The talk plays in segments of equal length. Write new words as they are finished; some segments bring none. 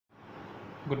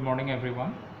Good morning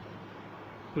everyone.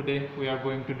 Today we are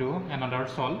going to do another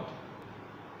salt.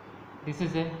 This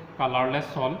is a colorless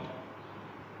salt.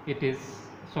 It is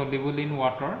soluble in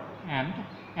water and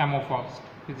amorphous.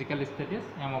 Physical state is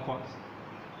amorphous.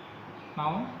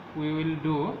 Now we will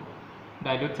do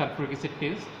dilute sulfuric acid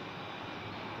test.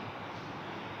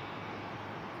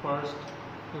 First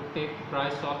you take dry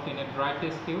salt in a dry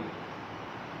test tube,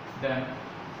 then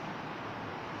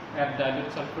add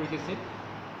dilute sulfuric acid.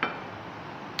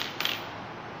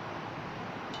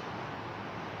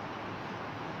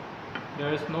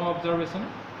 There is no observation,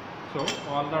 so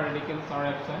all the radicals are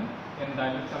absent in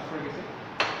dilute sulfuric acid.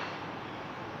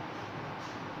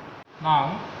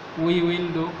 Now we will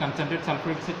do concentrated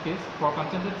sulfuric acid test. For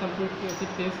concentrated sulfuric acid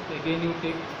test, again you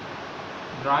take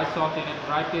dry salt in a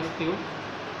dry test tube.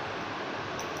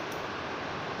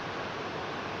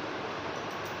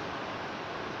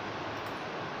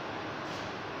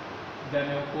 Then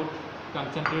you put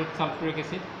concentrated sulfuric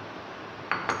acid.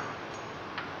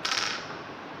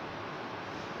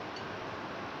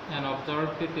 And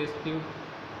observe the test tube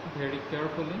very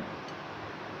carefully.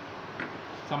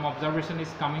 Some observation is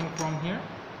coming from here.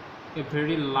 A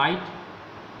very light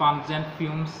pungent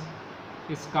fumes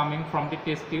is coming from the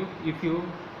test tube. If you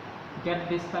get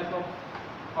this type of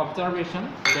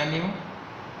observation, then you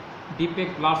dip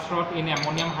a glass rod in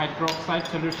ammonium hydroxide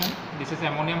solution. This is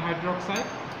ammonium hydroxide.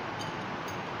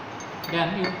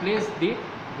 Then you place the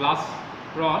glass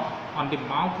rod on the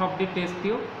mouth of the test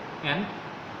tube, and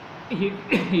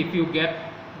if you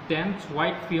get dense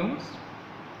white fumes,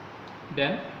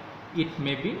 then it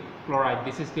may be chloride.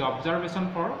 This is the observation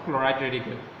for chloride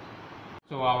radical.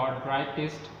 So our dry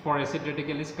test for acid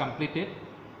radical is completed.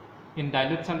 In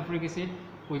dilute sulfuric acid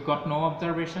we got no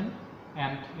observation,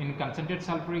 and in concentrated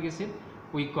sulfuric acid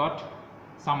we got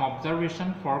some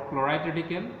observation for chloride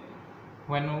radical.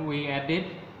 When we added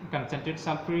concentrated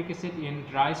sulfuric acid in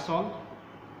dry salt,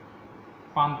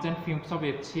 pungent fumes of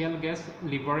HCl gas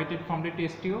liberated from the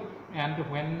test tube, and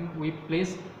when we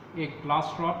placed a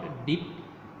glass rod dipped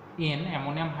in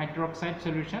ammonium hydroxide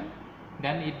solution,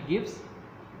 then it gives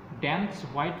dense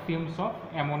white fumes of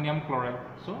ammonium chloride.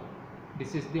 So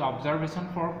this is the observation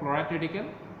for chloride radical.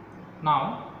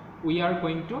 Now we are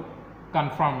going to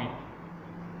confirm it.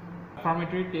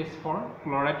 Confirmatory test for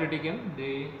chloride radical,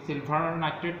 the silver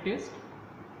nitrate test.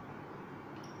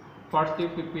 First you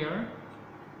prepare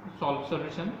salt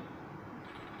solution.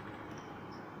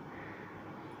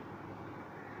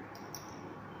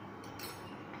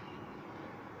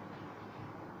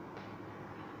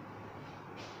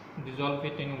 Dissolve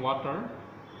it in water.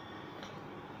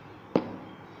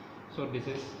 So this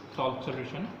is salt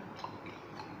solution.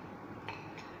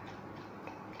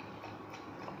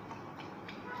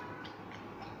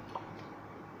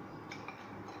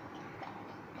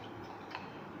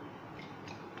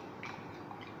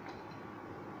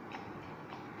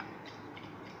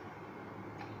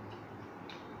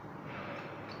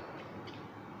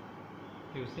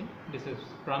 You see, this is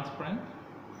transparent.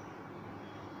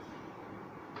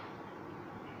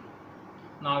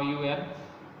 Now you add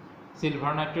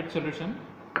silver nitrate solution.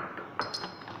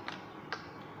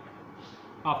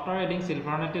 After adding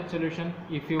silver nitrate solution,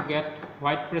 if you get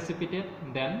white precipitate,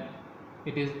 then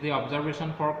it is the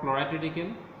observation for chloride radical.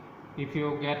 If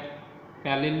you get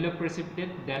pale yellow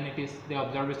precipitate, then it is the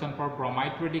observation for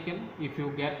bromide radical. If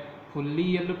you get fully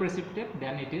yellow precipitate,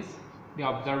 then it is the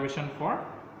observation for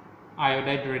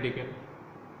iodide radical.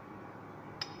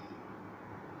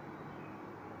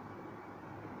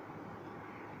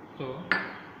 So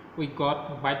we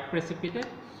got white precipitate,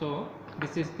 so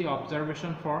this is the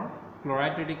observation for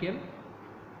chloride radical.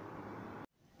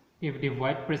 If the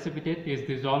white precipitate is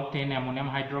dissolved in ammonium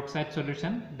hydroxide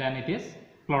solution, then it is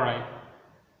chloride.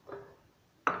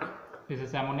 This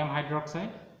is ammonium hydroxide.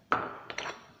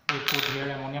 We put here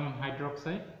ammonium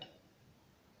hydroxide.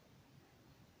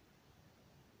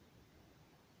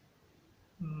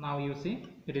 Now you see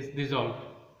it is dissolved,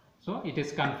 so it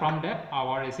is confirmed that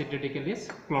our acid radical is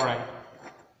chloride.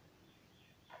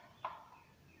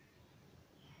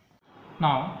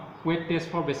 Now weight test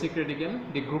for basic radical,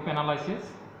 the group analysis.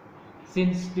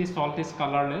 Since the salt is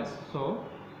colorless, so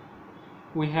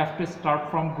we have to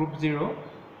start from group 0.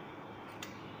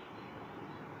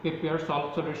 Prepare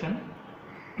salt solution.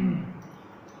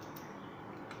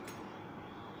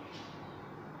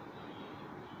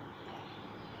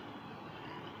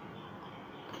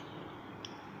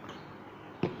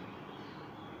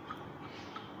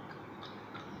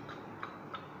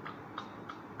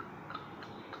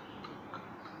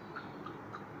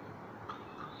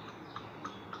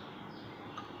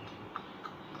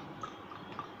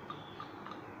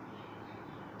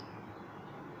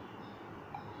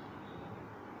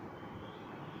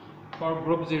 for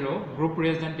group 0, group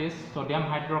reagent is sodium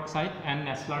hydroxide and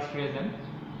Nessler's reagent.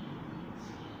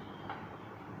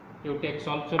 You take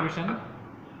salt solution,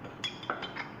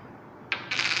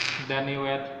 then you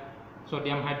add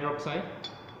sodium hydroxide,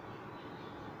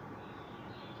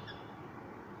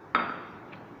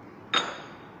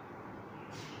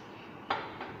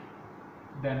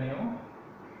 then you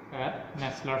add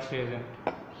Nessler's reagent.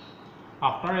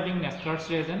 After adding Nessler's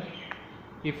reagent,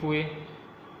 if we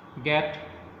get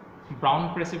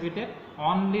brown precipitate,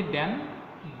 only then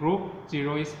group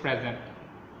 0 is present.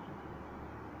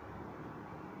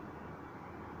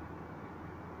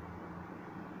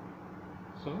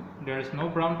 So there is no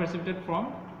brown precipitate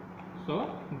formed, so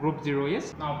group 0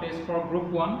 is. Now test for group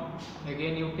 1.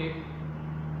 Again you take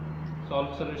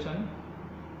salt solution.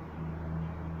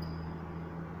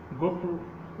 Group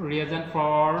reagent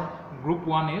for group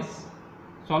 1 is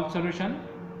salt solution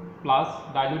plus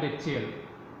dilute HCl.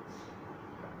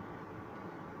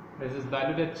 This is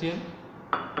dilute HCl.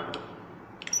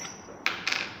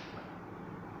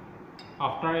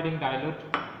 After adding dilute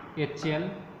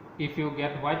HCl, if you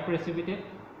get white precipitate,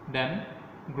 then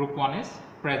group 1 is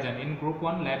present. In group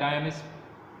 1, lead ion is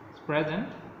present.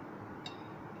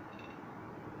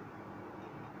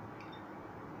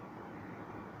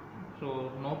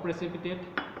 So no precipitate,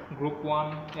 group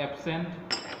 1 absent.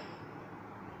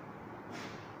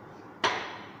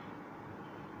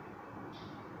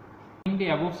 In the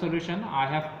above solution, I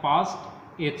have passed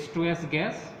H2S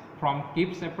gas from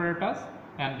Gibbs apparatus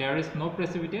and there is no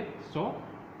precipitate, so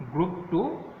group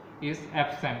 2 is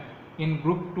absent. In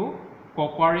group 2,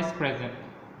 copper is present.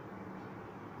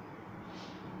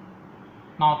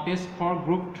 Now test for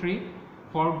group 3.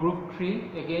 For group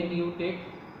 3, again you take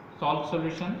salt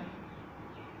solution.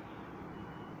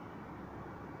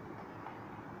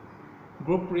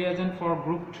 Group reagent for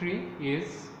group 3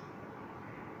 is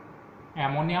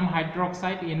ammonium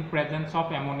hydroxide in presence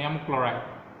of ammonium chloride.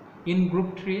 In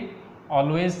group 3,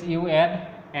 always you add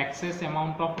excess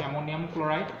amount of ammonium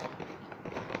chloride.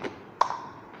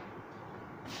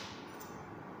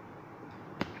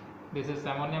 This is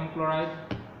ammonium chloride.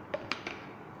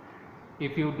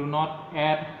 If you do not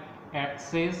add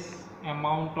excess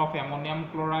amount of ammonium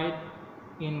chloride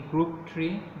in group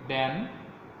 3, then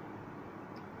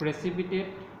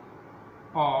precipitate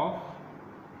of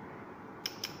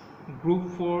group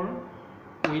 4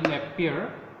 will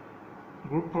appear,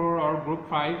 group 4 or group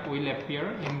 5 will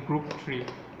appear in group 3.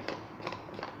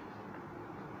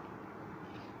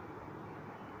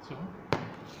 So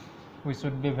we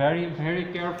should be very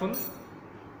careful.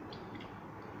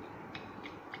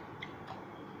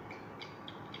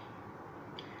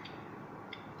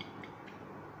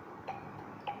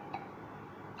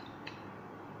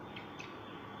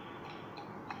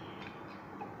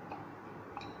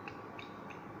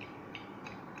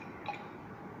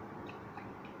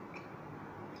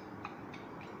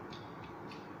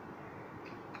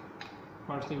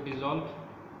 First you dissolve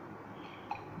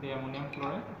the ammonium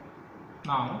chloride.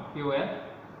 Now you add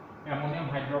ammonium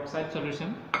hydroxide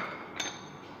solution.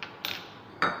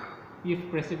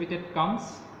 If precipitate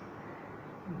comes,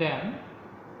 then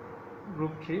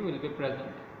group 3 will be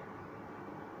present.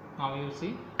 Now you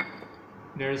see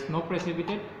there is no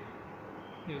precipitate.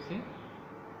 You see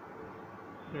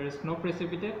there is no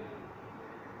precipitate.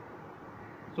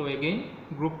 So again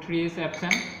group 3 is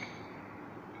absent.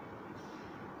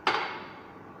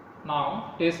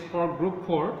 Now test for group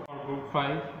 4 or group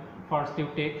 5. First you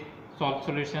take salt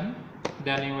solution,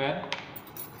 then you add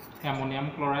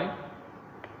ammonium chloride.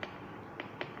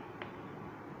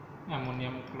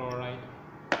 Ammonium chloride.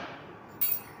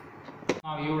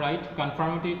 Now you write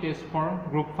confirmatory test for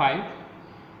group 5.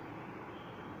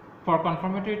 For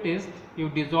confirmatory test, you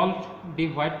dissolve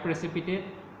the white precipitate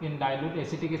in dilute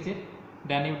acetic acid,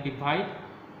 then you divide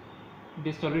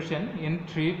the solution in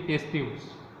 3 test tubes.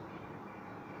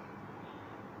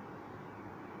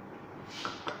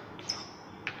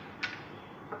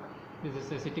 This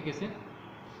is acetic acid.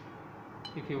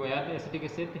 If you add acetic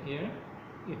acid here,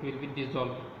 it will be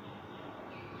dissolved.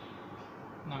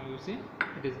 Now you see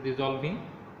it is dissolving.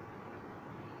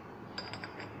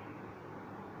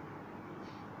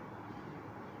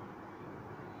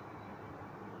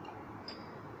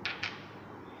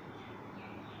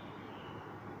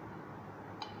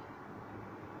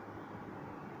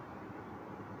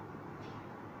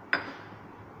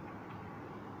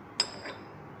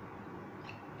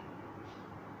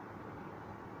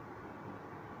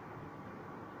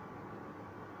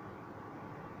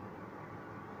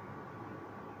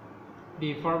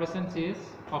 The effervescence is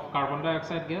of carbon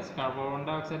dioxide gas. Carbon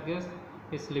dioxide gas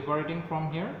is liberating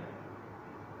from here.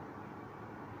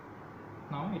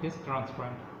 Now it is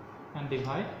transparent. and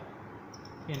divide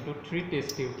into 3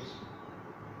 test tubes.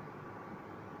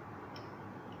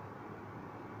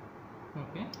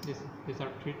 Okay, these are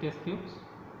 3 test tubes.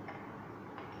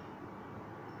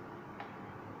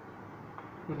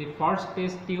 To the first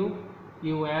test tube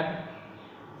you add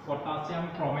potassium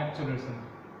chromate solution.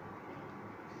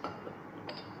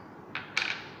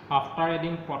 After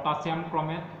adding potassium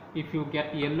chromate, if you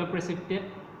get yellow precipitate,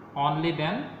 only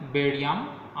then barium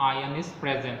ion is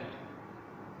present.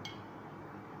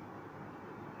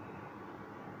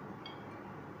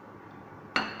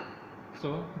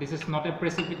 So this is not a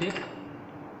precipitate,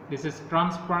 this is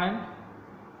transparent,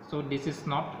 so this is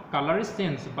not, color is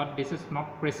changed but this is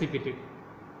not precipitate.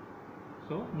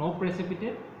 So no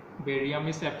precipitate, barium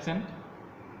is absent.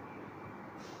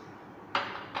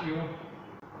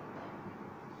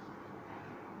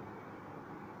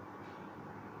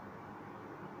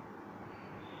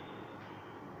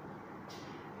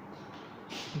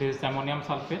 This is ammonium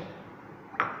sulfate.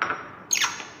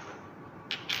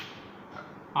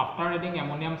 After adding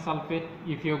ammonium sulfate,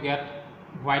 if you get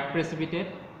white precipitate,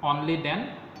 only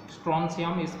then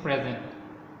strontium is present.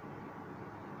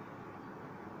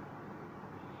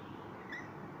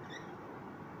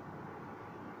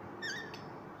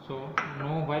 So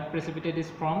no white precipitate is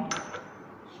formed,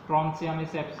 strontium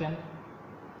is absent.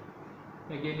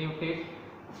 Again you take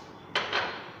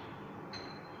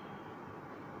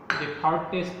the third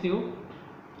test tube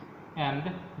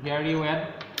and here you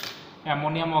add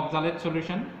ammonium oxalate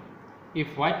solution.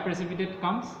 If white precipitate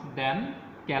comes, then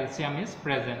calcium is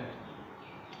present.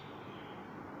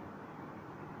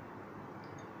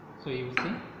 So you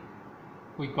see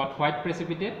we got white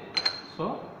precipitate,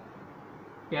 so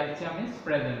calcium is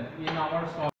present in our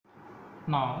solvent.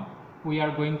 Now we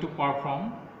are going to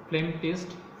perform flame test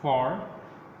for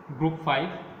group 5.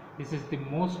 This is the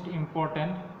most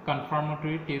important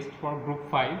confirmatory test for group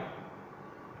 5.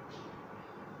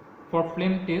 For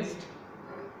flame test,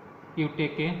 you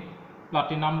take a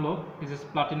platinum lobe. This is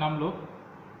platinum lobe.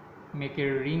 Make a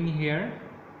ring here.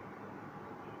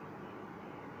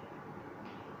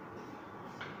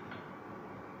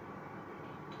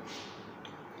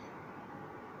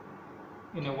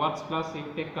 In a watch glass, you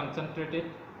take concentrated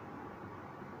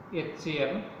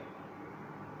HCl.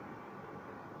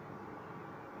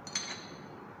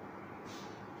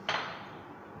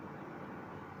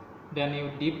 Then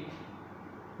you dip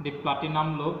the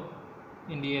platinum lobe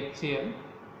in the HCl.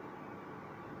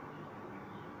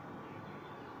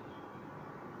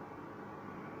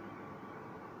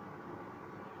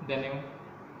 Then you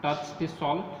touch the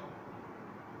salt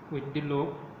with the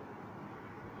lobe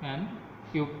and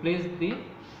you place the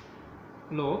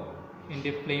lobe in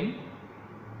the flame.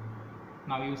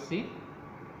 Now you see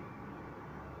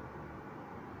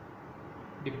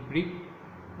the brick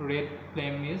red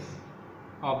flame is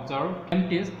observed. Flame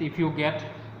test, if you get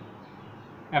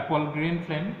apple green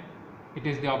flame, it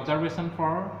is the observation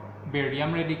for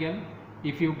barium radical.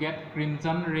 If you get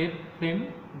crimson red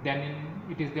flame, then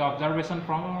it is the observation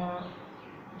from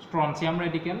strontium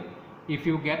radical. If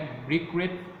you get brick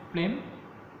red flame,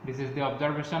 this is the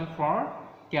observation for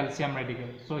calcium radical.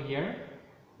 So here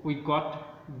we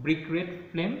got brick red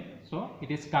flame, so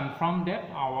it is confirmed that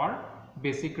our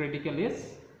basic radical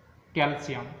is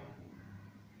calcium.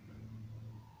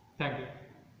 Thank you.